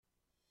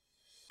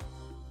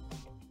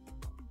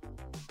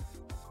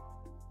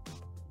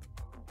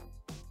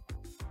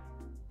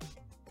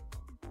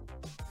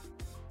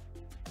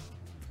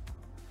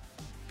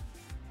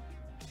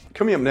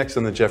Coming up next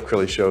on the Jeff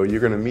Crilley Show,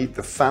 you're going to meet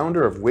the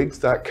founder of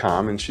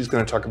wigs.com, and she's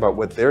going to talk about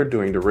what they're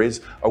doing to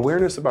raise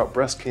awareness about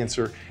breast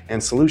cancer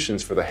and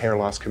solutions for the hair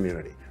loss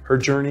community. Her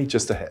journey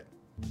just ahead.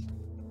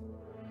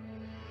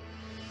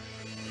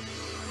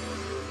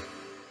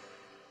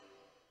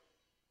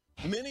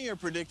 Many are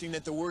predicting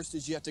that the worst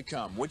is yet to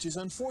come, which is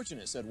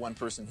unfortunate, said one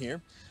person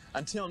here.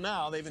 Until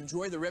now, they've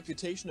enjoyed the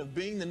reputation of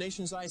being the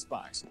nation's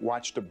icebox.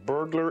 Watched a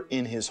burglar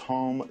in his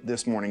home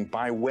this morning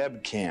by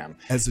webcam.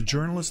 As a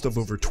journalist of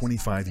over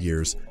 25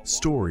 years,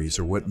 stories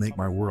are what make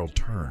my world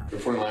turn.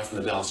 Reporting live from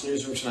the Dallas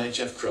newsroom tonight,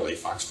 Jeff Crilley,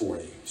 Fox 4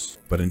 News.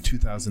 But in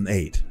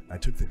 2008, I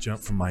took the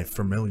jump from my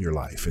familiar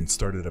life and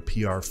started a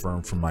PR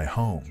firm from my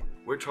home.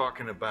 We're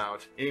talking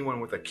about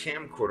anyone with a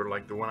camcorder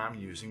like the one I'm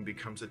using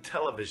becomes a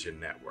television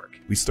network.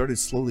 We started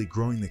slowly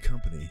growing the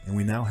company, and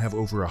we now have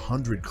over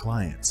 100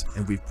 clients,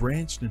 and we've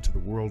branched into the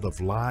world of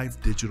live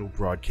digital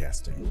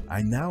broadcasting.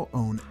 I now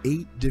own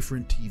 8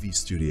 different TV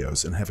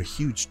studios and have a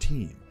huge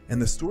team.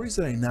 And the stories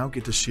that I now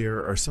get to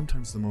share are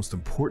sometimes the most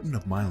important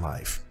of my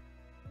life.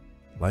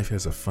 Life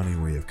has a funny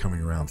way of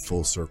coming around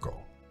full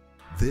circle.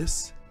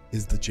 This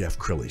is the Jeff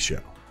Crilley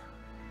Show.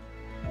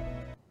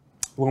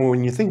 Well,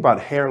 when you think about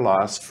hair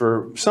loss,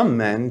 for some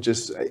men,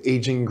 just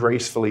aging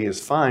gracefully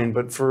is fine,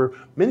 but for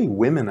many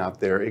women out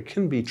there, it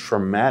can be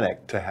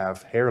traumatic to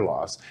have hair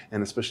loss,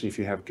 and especially if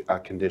you have a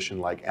condition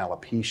like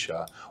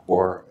alopecia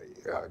or,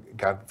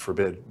 God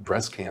forbid,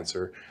 breast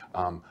cancer.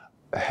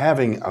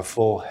 Having a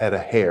full head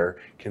of hair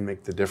can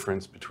make the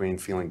difference between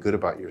feeling good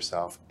about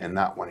yourself and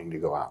not wanting to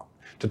go out.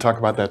 To talk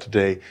about that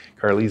today,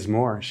 Carliz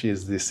Moore. She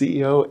is the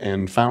CEO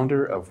and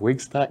founder of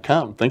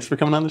wigs.com. Thanks for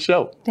coming on the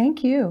show.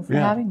 Thank you for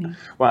having me.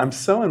 Well, I'm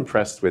so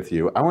impressed with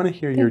you. I want to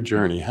hear your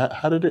journey.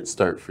 How did it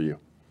start for you?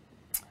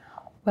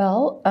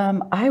 Well,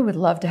 I would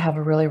love to have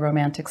a really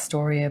romantic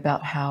story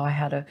about how I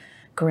had a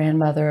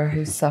grandmother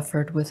who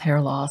suffered with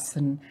hair loss,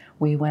 and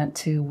we went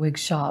to wig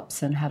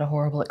shops and had a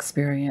horrible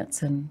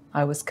experience, and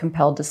I was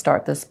compelled to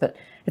start this, but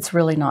it's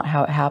really not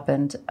how it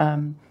happened.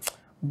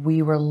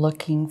 We were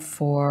looking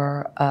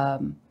for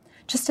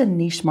just a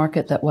niche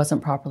market that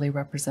wasn't properly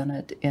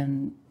represented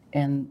in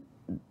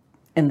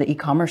the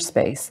e-commerce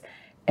space,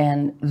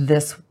 and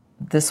this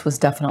was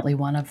definitely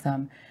one of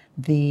them.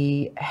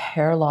 The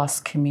hair loss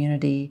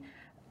community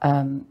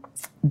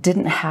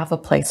didn't have a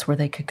place where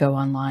they could go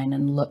online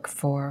and look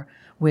for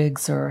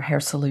wigs or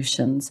hair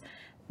solutions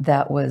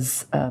that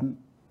was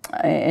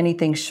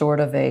anything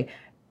short of a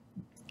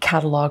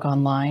catalog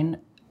online.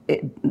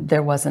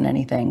 There wasn't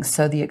anything.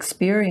 So the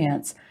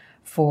experience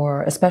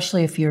for,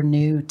 especially if you're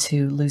new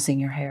to losing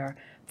your hair,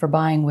 for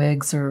buying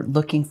wigs or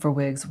looking for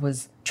wigs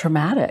was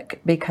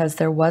traumatic because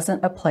there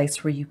wasn't a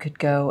place where you could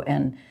go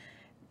and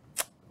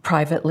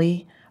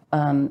privately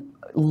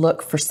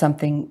look for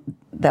something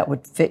that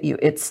would fit you.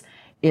 It's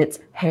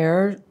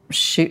hair,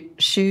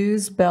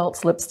 shoes,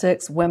 belts,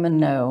 lipsticks. Women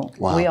know.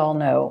 Wow. We all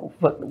know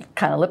what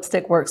kind of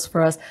lipstick works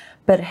for us.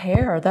 But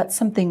hair, that's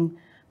something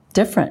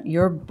different.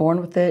 You're born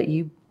with it.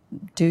 You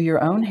do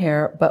your own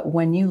hair, but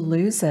when you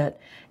lose it,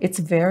 it's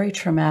very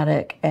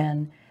traumatic,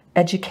 and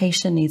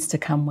education needs to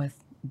come with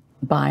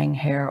buying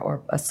hair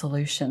or a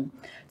solution.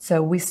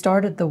 So we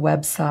started the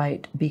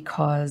website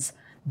because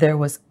there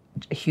was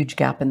a huge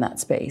gap in that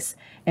space,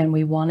 and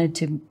we wanted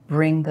to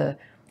bring the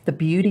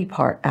beauty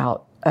part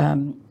out.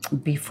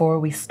 Before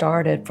we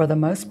started, for the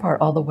most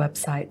part, all the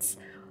websites,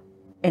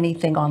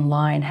 anything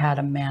online had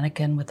a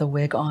mannequin with a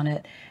wig on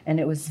it, and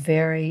it was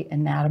very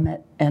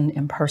inanimate and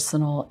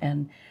impersonal,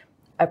 and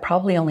I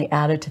probably only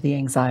added to the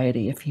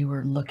anxiety if you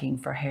were looking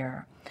for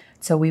hair.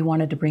 So we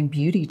wanted to bring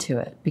beauty to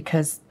it,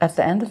 because at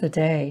the end of the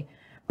day,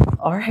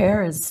 our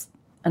hair is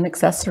an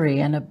accessory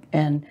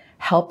and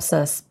helps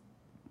us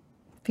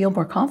feel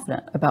more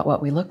confident about what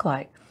we look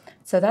like.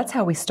 So that's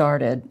how we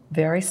started,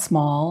 very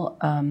small,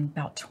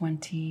 about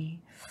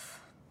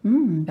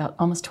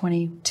almost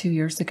 22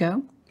 years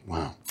ago.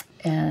 Wow.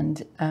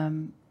 And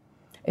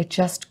it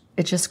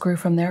just grew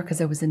from there because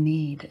there was a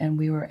need, and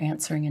we were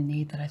answering a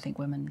need that I think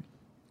women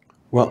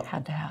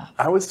had to have.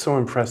 I was so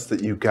impressed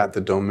that you got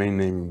the domain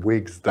name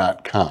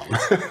wigs.com.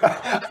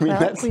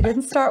 We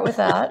didn't start with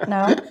that.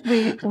 No,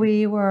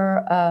 we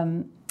were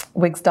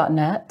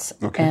wigs.net,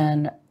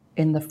 and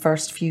in the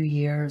first few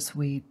years,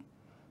 we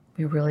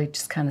really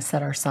just kind of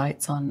set our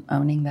sights on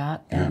owning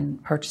that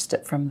and purchased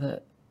it from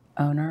the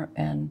owner,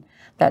 and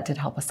that did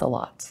help us a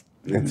lot.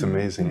 It's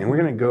amazing. And we're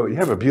going to go, you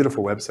have a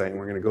beautiful website, and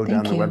we're going to go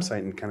down the website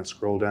and kind of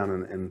scroll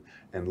down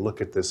and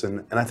look at this.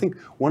 And I think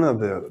one of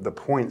the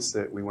points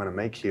that we want to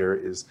make here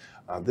is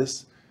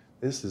this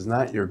is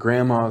not your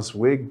grandma's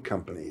wig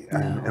company.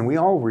 And we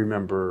all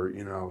remember,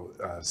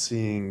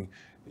 seeing,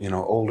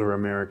 older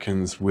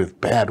Americans with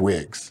bad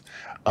wigs.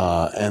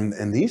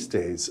 And these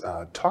days,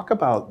 talk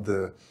about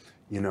the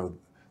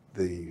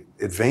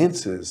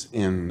advances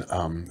in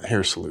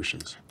hair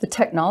solutions. The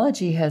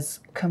technology has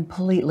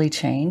completely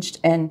changed,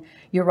 and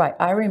you're right.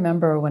 I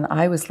remember when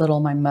I was little,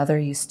 my mother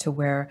used to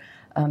wear,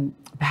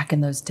 back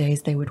in those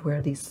days, they would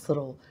wear these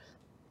little,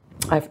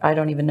 I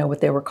don't even know what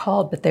they were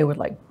called, but they would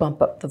like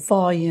bump up the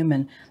volume,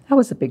 and that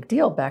was a big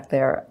deal back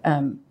there.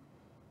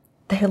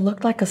 they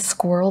looked like a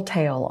squirrel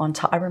tail on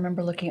top. I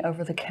remember looking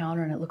over the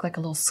counter and it looked like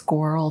a little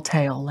squirrel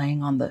tail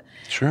laying on the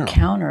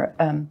counter.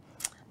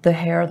 The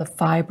hair, the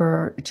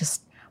fiber, it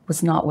just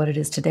was not what it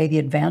is today. The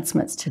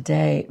advancements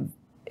today,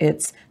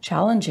 it's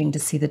challenging to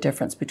see the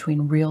difference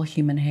between real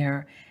human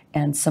hair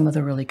and some of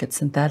the really good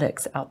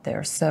synthetics out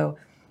there. So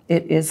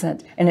it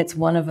isn't, and it's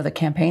one of the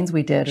campaigns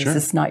we did, is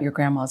this not your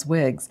grandma's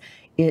wigs?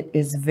 It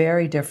is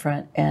very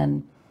different,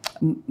 and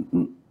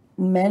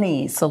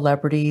many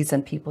celebrities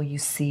and people you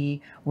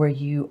see where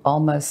you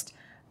almost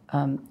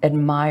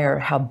admire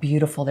how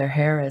beautiful their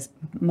hair is,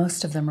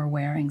 most of them are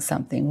wearing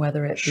something,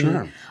 whether it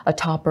be a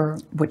topper,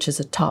 which is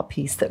a top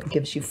piece that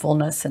gives you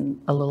fullness and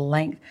a little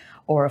length,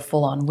 or a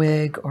full-on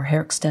wig or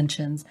hair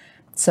extensions.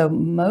 So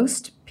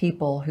most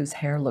people whose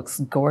hair looks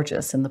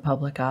gorgeous in the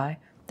public eye,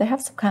 they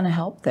have some kind of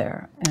help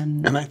there.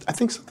 And I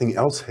think something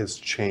else has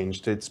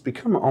changed. It's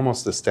become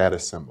almost a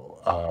status symbol.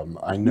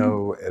 I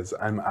know as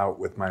I'm out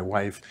with my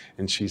wife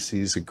and she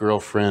sees a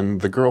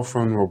girlfriend, the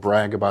girlfriend will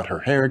brag about her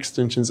hair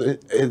extensions.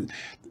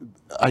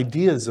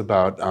 Ideas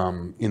about,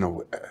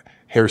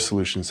 hair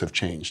solutions have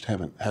changed,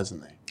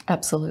 hasn't they?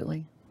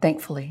 Absolutely.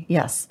 Thankfully,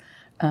 yes.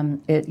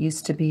 It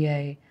used to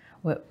be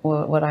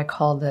what I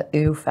call the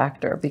ew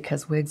factor,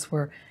 because wigs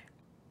were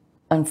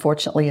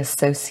unfortunately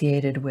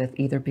associated with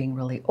either being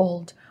really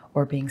old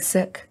or being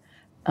sick,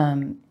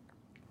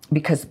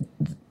 because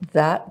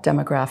that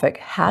demographic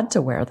had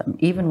to wear them,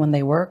 even when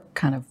they were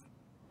kind of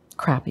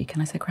crappy.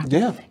 Can I say crappy?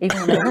 Yeah. Even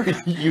when they were,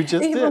 you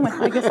just did.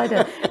 I guess I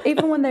did.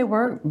 Even when they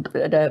were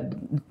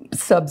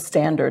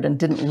substandard and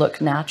didn't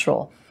look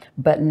natural.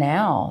 But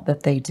now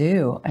that they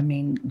do, I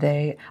mean,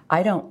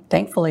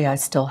 thankfully I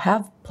still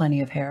have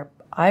plenty of hair.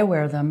 I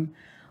wear them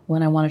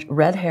when I want to.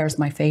 Red hair is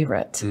my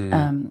favorite.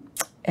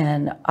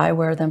 And I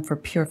wear them for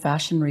pure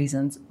fashion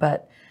reasons.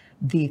 But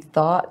the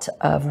thought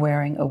of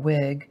wearing a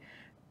wig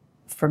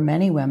for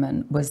many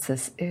women was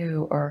this,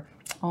 ew, or,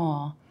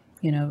 oh,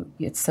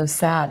 it's so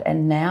sad.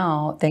 And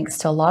now, thanks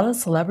to a lot of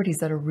celebrities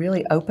that are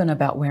really open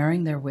about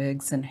wearing their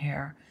wigs and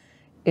hair,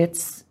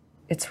 it's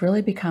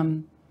really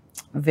become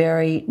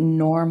very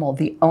normal.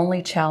 The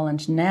only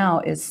challenge now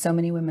is so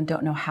many women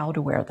don't know how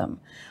to wear them,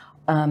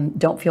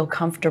 don't feel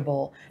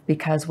comfortable,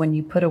 because when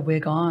you put a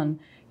wig on,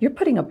 you're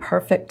putting a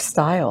perfect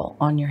style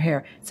on your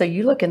hair. So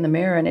you look in the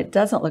mirror and it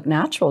doesn't look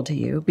natural to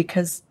you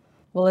because,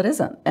 well, it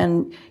isn't.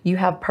 And you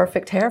have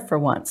perfect hair for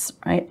once,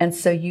 right? And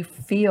so you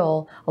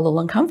feel a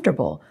little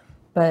uncomfortable,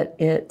 but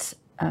it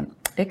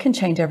can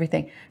change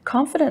everything.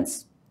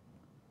 Confidence,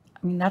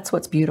 I mean, that's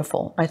what's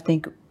beautiful. I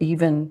think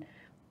even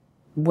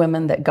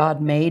women that God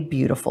made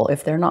beautiful,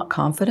 if they're not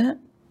confident,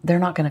 they're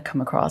not going to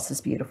come across as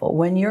beautiful.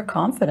 When you're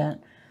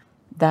confident,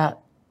 that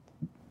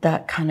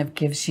kind of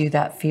gives you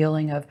that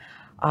feeling of,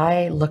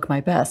 I look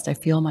my best, I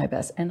feel my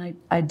best. And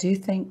I do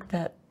think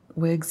that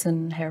wigs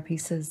and hair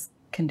pieces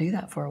can do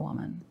that for a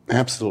woman.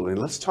 Absolutely.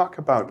 Let's talk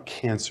about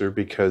cancer,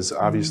 because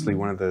obviously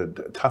one of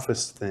the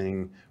toughest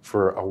thing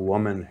for a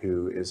woman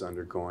who is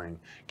undergoing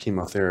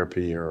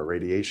chemotherapy or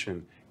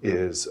radiation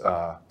is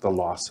the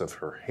loss of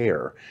her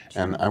hair.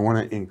 And I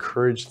want to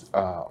encourage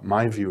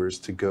my viewers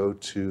to go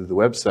to the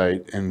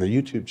website and the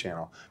YouTube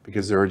channel,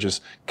 because there are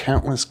just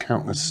countless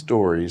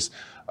stories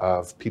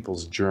of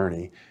people's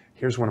journey.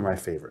 Here's one of my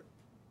favorite.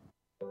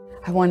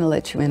 I want to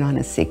let you in on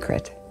a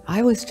secret.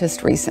 I was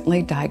just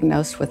recently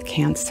diagnosed with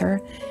cancer,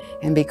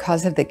 and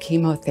because of the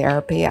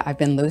chemotherapy, I've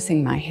been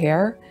losing my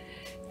hair.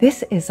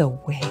 This is a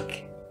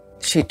wig.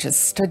 She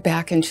just stood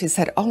back and she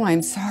said, "Oh,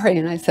 I'm sorry."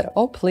 And I said,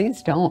 "Oh,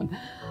 please don't."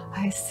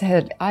 I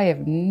said, I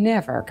have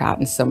never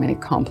gotten so many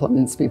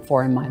compliments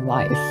before in my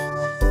life.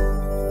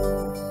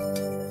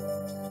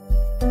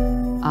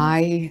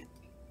 I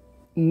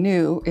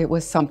knew it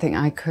was something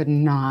I could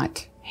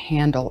not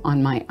handle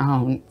on my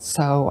own.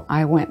 So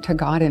I went to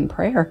God in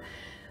prayer.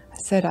 I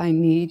said, I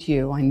need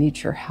you, I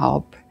need your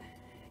help.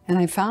 And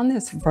I found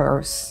this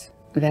verse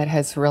that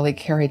has really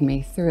carried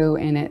me through,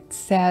 and it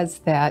says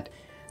that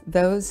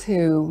those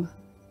who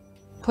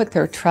put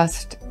their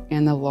trust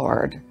in the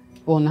Lord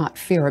will not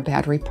fear a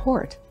bad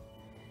report.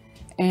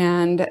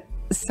 And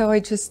so I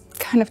just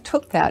kind of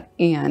took that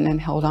in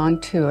and held on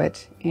to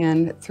it.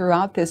 And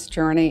throughout this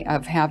journey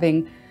of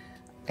having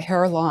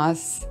hair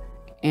loss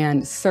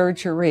and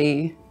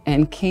surgery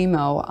and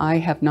chemo, I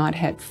have not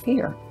had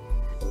fear.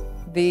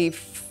 The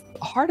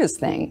hardest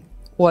thing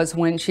was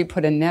when she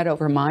put a net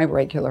over my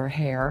regular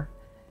hair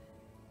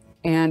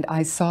and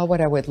I saw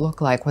what I would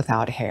look like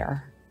without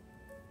hair.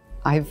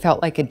 I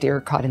felt like a deer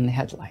caught in the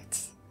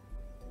headlights.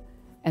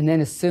 And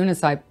then as soon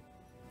as I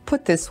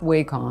put this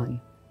wig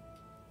on,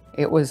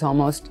 it was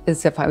almost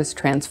as if I was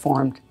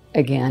transformed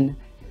again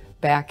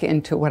back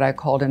into what I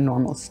called a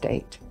normal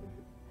state.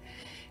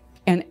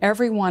 And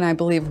everyone, I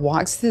believe,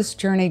 walks this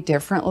journey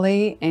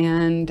differently,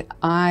 and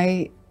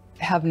I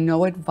have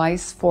no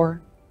advice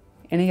for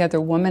any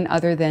other woman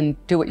other than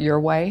do it your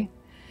way.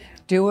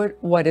 Do it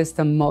what is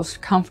the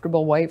most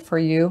comfortable way for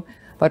you.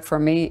 But for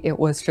me, it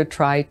was to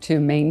try to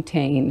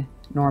maintain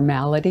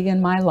normality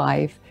in my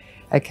life,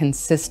 a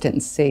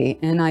consistency,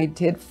 and I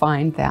did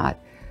find that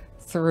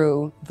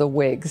through the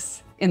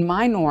wigs. In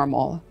my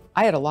normal,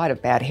 I had a lot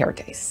of bad hair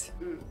days,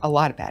 a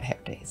lot of bad hair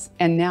days.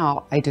 And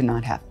now I do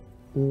not have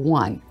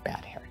one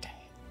bad hair day.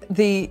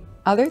 The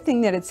other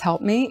thing that it's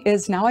helped me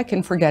is now I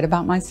can forget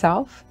about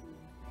myself.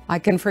 I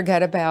can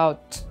forget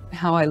about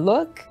how I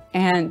look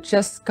and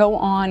just go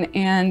on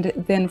and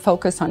then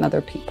focus on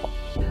other people.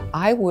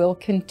 I will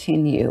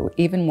continue,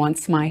 even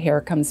once my hair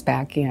comes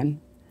back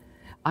in,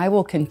 I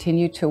will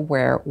continue to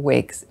wear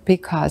wigs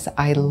because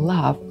I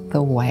love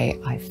the way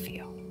I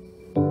feel.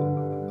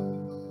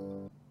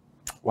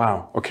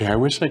 Wow. Okay, I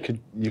wish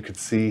you could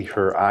see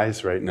her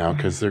eyes right now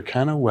because they're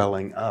kind of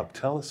welling up.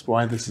 Tell us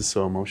why this is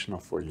so emotional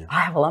for you. I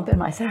have a lump in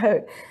my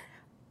throat.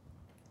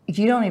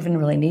 You don't even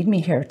really need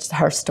me here.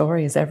 Her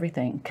story is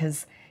everything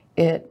because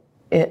it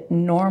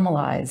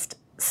normalized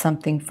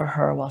something for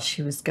her while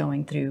she was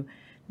going through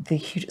the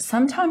huge.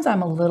 Sometimes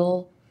I'm a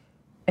little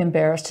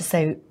embarrassed to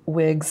say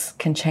wigs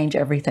can change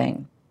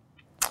everything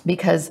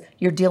because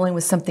you're dealing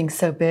with something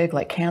so big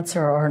like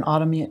cancer or an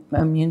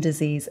autoimmune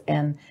disease,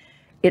 and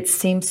it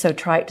seems so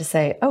trite to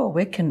say, oh, a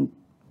wig can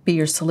be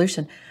your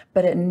solution,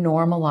 but it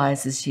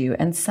normalizes you.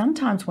 And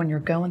sometimes when you're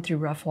going through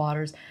rough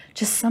waters,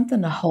 just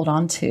something to hold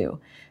on to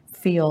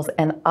feels,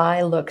 and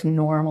I look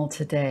normal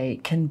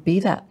today, can be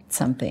that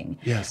something.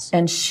 Yes.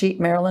 And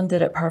Marilyn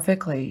did it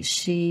perfectly.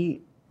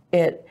 She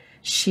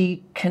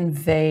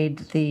conveyed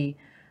the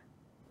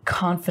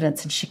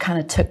confidence, and she kind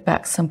of took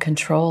back some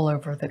control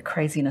over the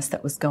craziness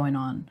that was going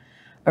on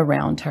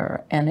around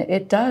her. And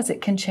it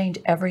can change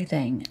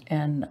everything.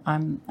 And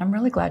I'm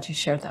really glad you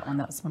shared that one.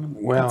 That's one of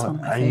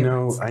my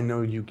favorites. I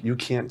know you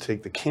can't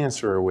take the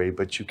cancer away,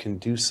 but you can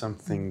do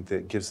something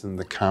that gives them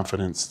the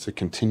confidence to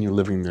continue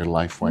living their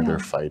life while they're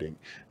fighting.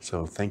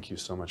 So thank you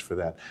so much for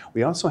that.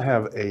 We also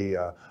have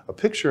a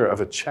picture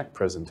of a check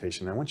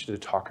presentation. I want you to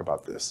talk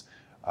about this.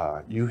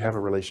 You have a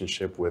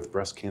relationship with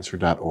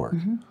breastcancer.org.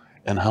 Mm-hmm.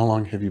 And how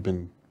long have you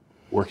been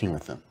working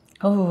with them?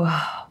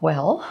 Oh,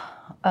 well,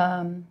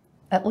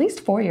 at least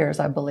 4 years,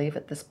 I believe,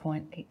 at this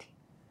point. 18.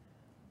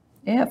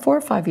 Yeah, 4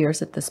 or 5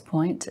 years at this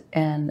point.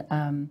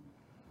 And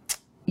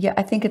yeah,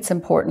 I think it's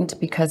important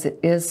because it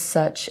is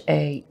such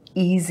a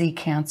easy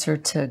cancer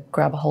to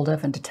grab a hold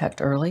of and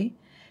detect early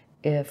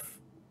if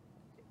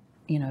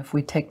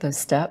we take those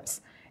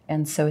steps.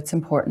 And so it's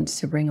important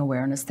to bring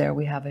awareness there.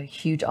 We have a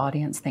huge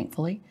audience,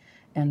 thankfully.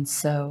 And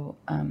so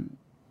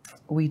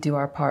we do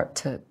our part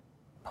to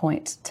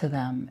point to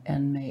them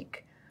and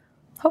make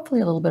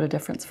hopefully a little bit of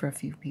difference for a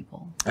few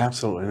people.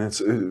 Absolutely, and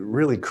it's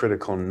really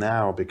critical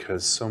now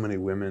because so many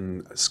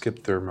women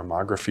skipped their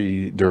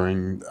mammography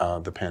during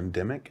the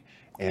pandemic,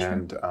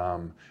 and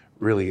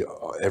really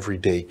every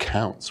day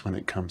counts when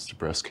it comes to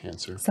breast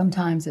cancer.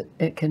 Sometimes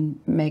it can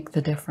make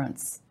the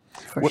difference,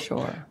 for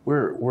sure.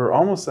 We're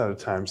almost out of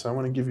time, so I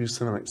want to give you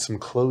some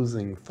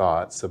closing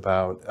thoughts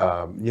about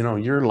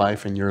your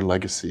life and your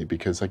legacy,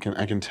 because I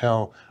can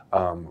tell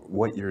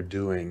what you're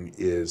doing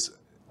is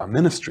a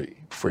ministry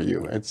for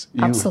you. It's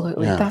you.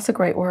 Absolutely. Yeah. That's a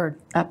great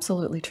word.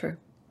 Absolutely true.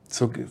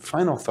 So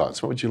final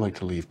thoughts. What would you like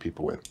to leave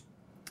people with?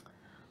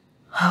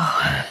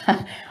 Oh,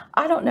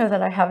 I don't know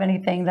that I have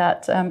anything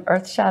that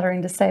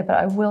earth-shattering to say, but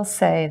I will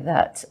say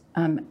that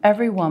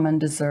every woman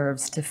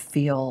deserves to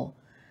feel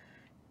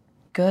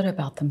good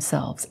about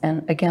themselves.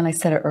 And again, I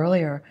said it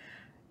earlier,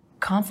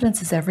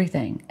 confidence is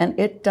everything. And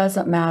it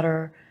doesn't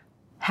matter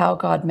how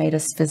God made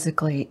us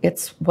physically.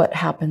 It's what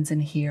happens in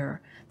here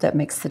that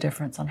makes the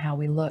difference on how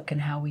we look and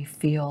how we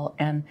feel.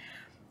 And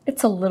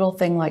it's a little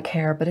thing like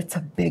hair, but it's a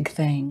big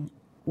thing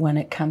when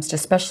it comes to,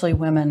 especially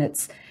women.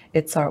 It's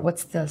our,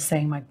 what's the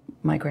saying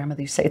my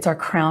grandmother used to say, it's our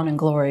crown and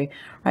glory,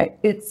 right?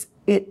 It's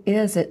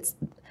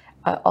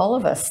all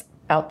of us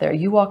out there.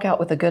 You walk out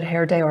with a good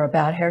hair day or a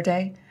bad hair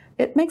day,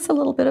 it makes a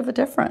little bit of a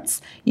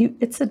difference.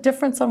 It's a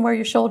difference on where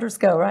your shoulders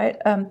go, right?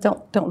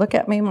 Don't look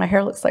at me, my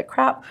hair looks like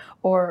crap,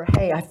 or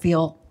hey, I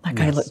feel like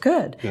I look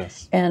good.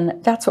 Yes.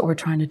 And that's what we're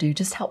trying to do,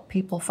 just help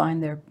people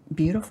find they're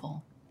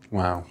beautiful.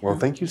 Wow. Well,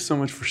 thank you so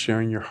much for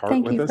sharing your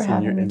heart with us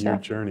and your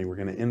journey. We're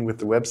going to end with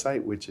the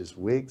website, which is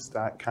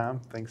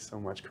wigs.com. Thanks so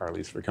much,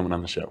 Carliz, for coming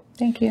on the show.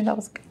 Thank you. That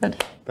was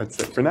good. That's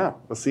it for now.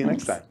 We'll see you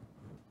next time.